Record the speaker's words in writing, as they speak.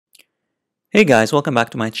Hey guys, welcome back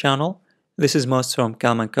to my channel. This is Most from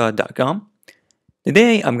calmancode.com.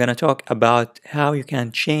 Today I'm going to talk about how you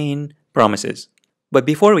can chain promises. But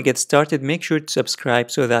before we get started, make sure to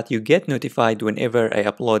subscribe so that you get notified whenever I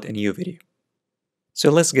upload a new video.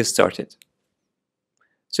 So let's get started.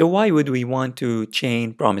 So why would we want to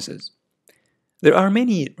chain promises? There are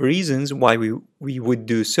many reasons why we would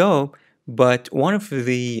do so, but one of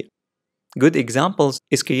the good examples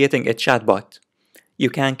is creating a chatbot. You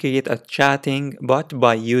can create a chatting bot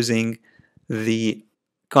by using the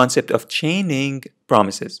concept of chaining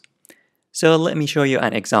promises. So let me show you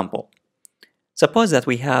an example. Suppose that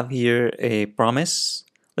we have here a promise.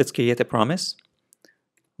 Let's create a promise.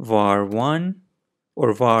 var1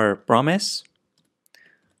 or var promise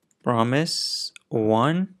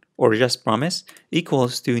 1 or just promise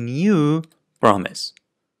equals to new promise.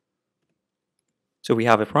 So we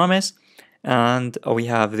have a promise and we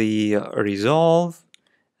have the resolve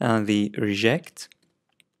and the reject,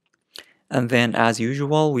 and then as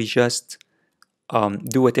usual we just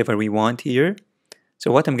do whatever we want here.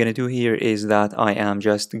 So what I'm going to do here is that I am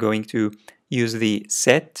just going to use the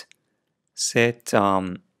set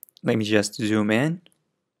let me just zoom in,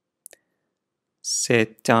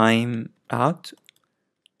 set time out,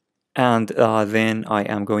 and then I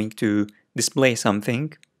am going to display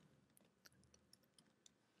something.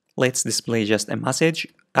 Let's display just a message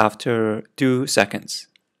after 2 seconds.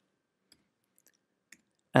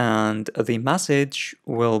 And the message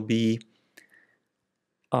will be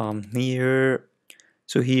here.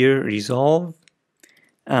 So here, resolve,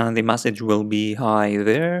 and the message will be hi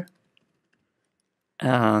there.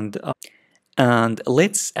 And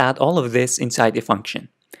let's add all of this inside a function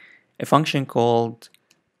called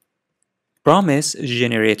promise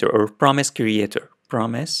generator or promise creator.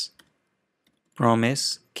 Promise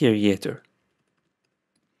creator.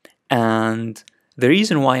 And the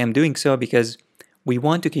reason why I'm doing so because we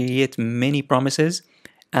want to create many promises,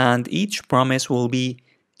 and each promise will be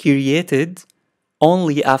created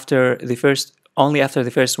only after the first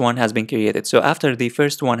one has been created. So after the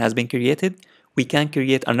first one has been created, we can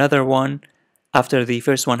create another one after the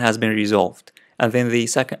first one has been resolved, and then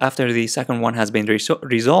after the second one has been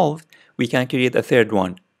resolved, we can create a third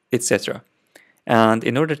one, etc. And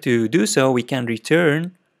in order to do so, we can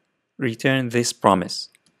return this promise.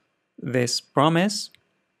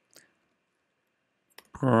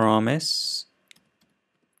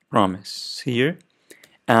 Promise here,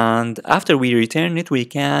 and after we return it, we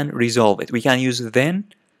can resolve it. We can use then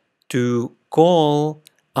to call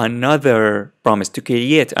another promise, to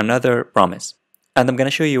create another promise. And I'm going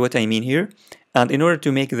to show you what I mean here. And in order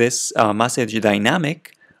to make this message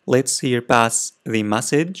dynamic, let's here pass the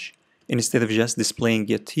message instead of just displaying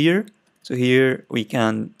it here. So here we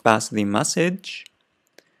can pass the message.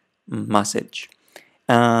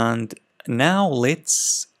 And now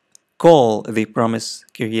let's call the promise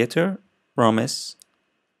creator,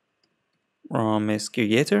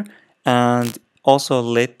 and also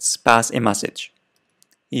let's pass a message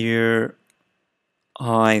here,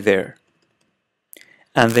 hi there.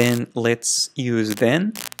 And then let's use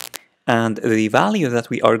then, and the value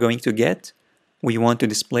that we are going to get, we want to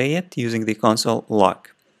display it using the console log.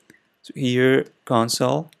 So here,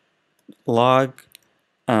 console log,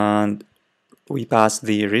 and we pass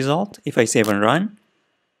the result. If I save and run,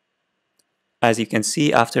 as you can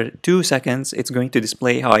see, after 2 seconds, it's going to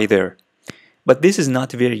display hi there. But this is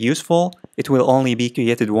not very useful. It will only be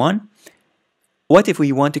created one. What if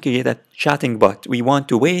we want to create a chatting bot? We want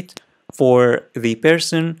to wait for the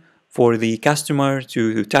customer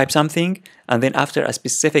to type something, and then after a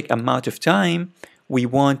specific amount of time, we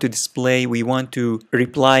want to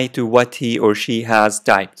reply to what he or she has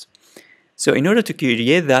typed. So in order to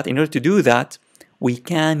do that, we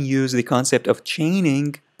can use the concept of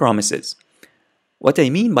chaining promises. What I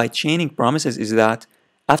mean by chaining promises is that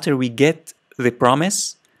after we get the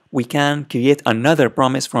promise, we can create another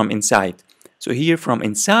promise from inside. So here from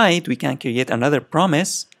inside, we can create another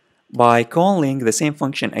promise by calling the same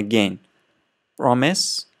function again.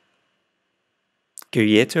 Promise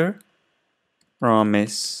creator, and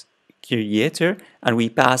we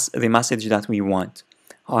pass the message that we want.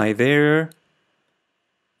 Hi there,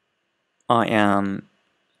 I am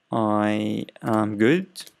good.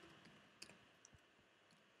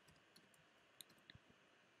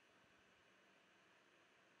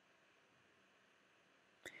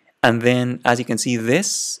 And then, as you can see,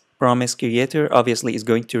 this promise creator obviously is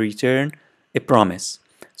going to return a promise.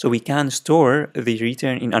 So we can store the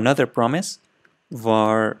return in another promise,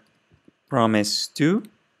 var promise2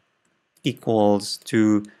 equals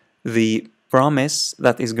to the promise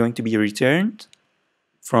that is going to be returned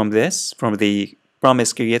from the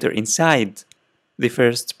promise creator inside the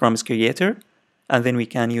first promise creator, and then we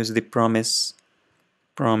can use the promise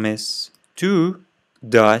to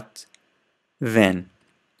dot then,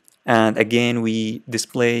 and again we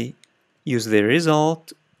use the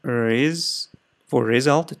result for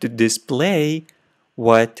result to display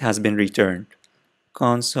what has been returned,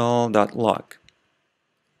 console.log,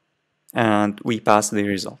 and we pass the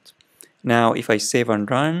result. Now if I save and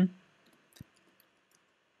run,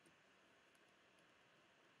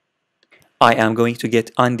 I am going to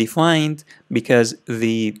get undefined because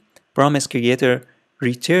the promise creator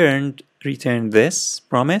returned this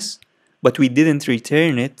promise, but we didn't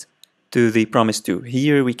return it to the promise to.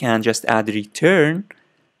 Here we can just add return.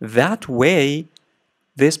 That way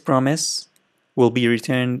this promise will be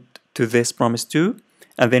returned to this promise to,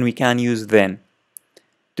 and then we can use then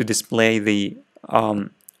to display the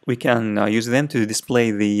use them to display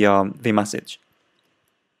the message.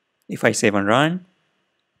 If I save and run,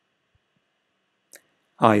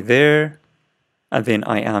 hi there, and then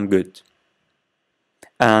I am good.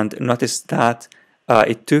 And notice that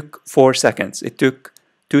it took 4 seconds. It took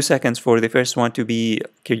 2 seconds for the first one to be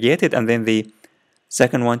created, and then the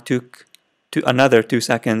second one took another 2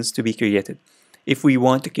 seconds to be created. If we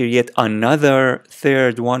want to create another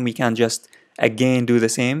third one, we can just again do the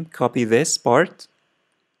same. Copy this part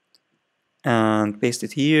and paste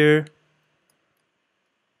it here,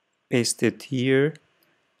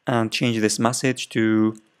 and change this message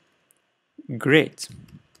to great.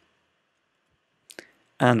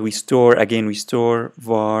 And we store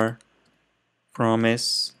var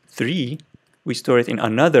promise 3. We store it in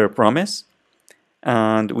another promise,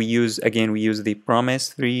 and we use the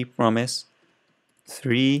promise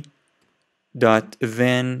 3 dot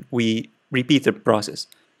then we repeat the process.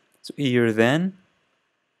 So here then,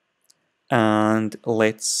 and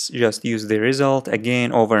let's just use the result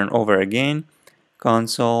again over and over again,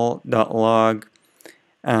 console.log,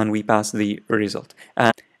 and we pass the result.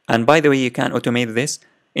 And by the way, you can automate this.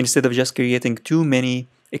 Instead of just creating too many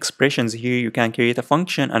expressions here, you can create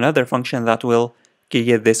another function that will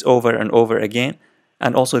create this over and over again.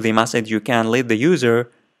 And also the message, you can let the user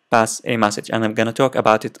pass a message. And I'm going to talk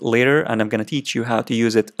about it later, and I'm going to teach you how to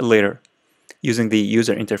use it later using the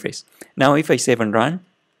user interface. Now if I save and run,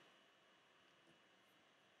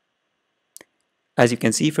 as you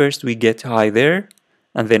can see, first we get hi there,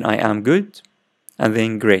 and then I am good, and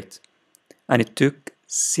then great. And it took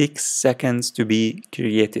 6 seconds to be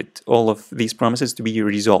created, all of these promises to be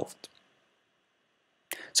resolved.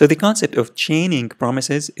 So the concept of chaining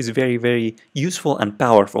promises is very, very useful and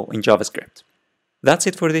powerful in JavaScript. That's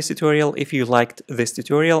it for this tutorial. If you liked this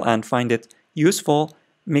tutorial and find it useful,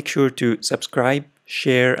 make sure to subscribe,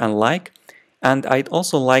 share, and like. And I'd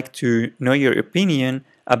also like to know your opinion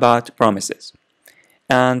about promises.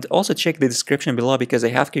 And also check the description below because I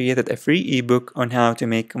have created a free ebook on how to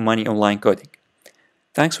make money online coding.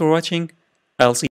 Thanks for watching. I'll see you.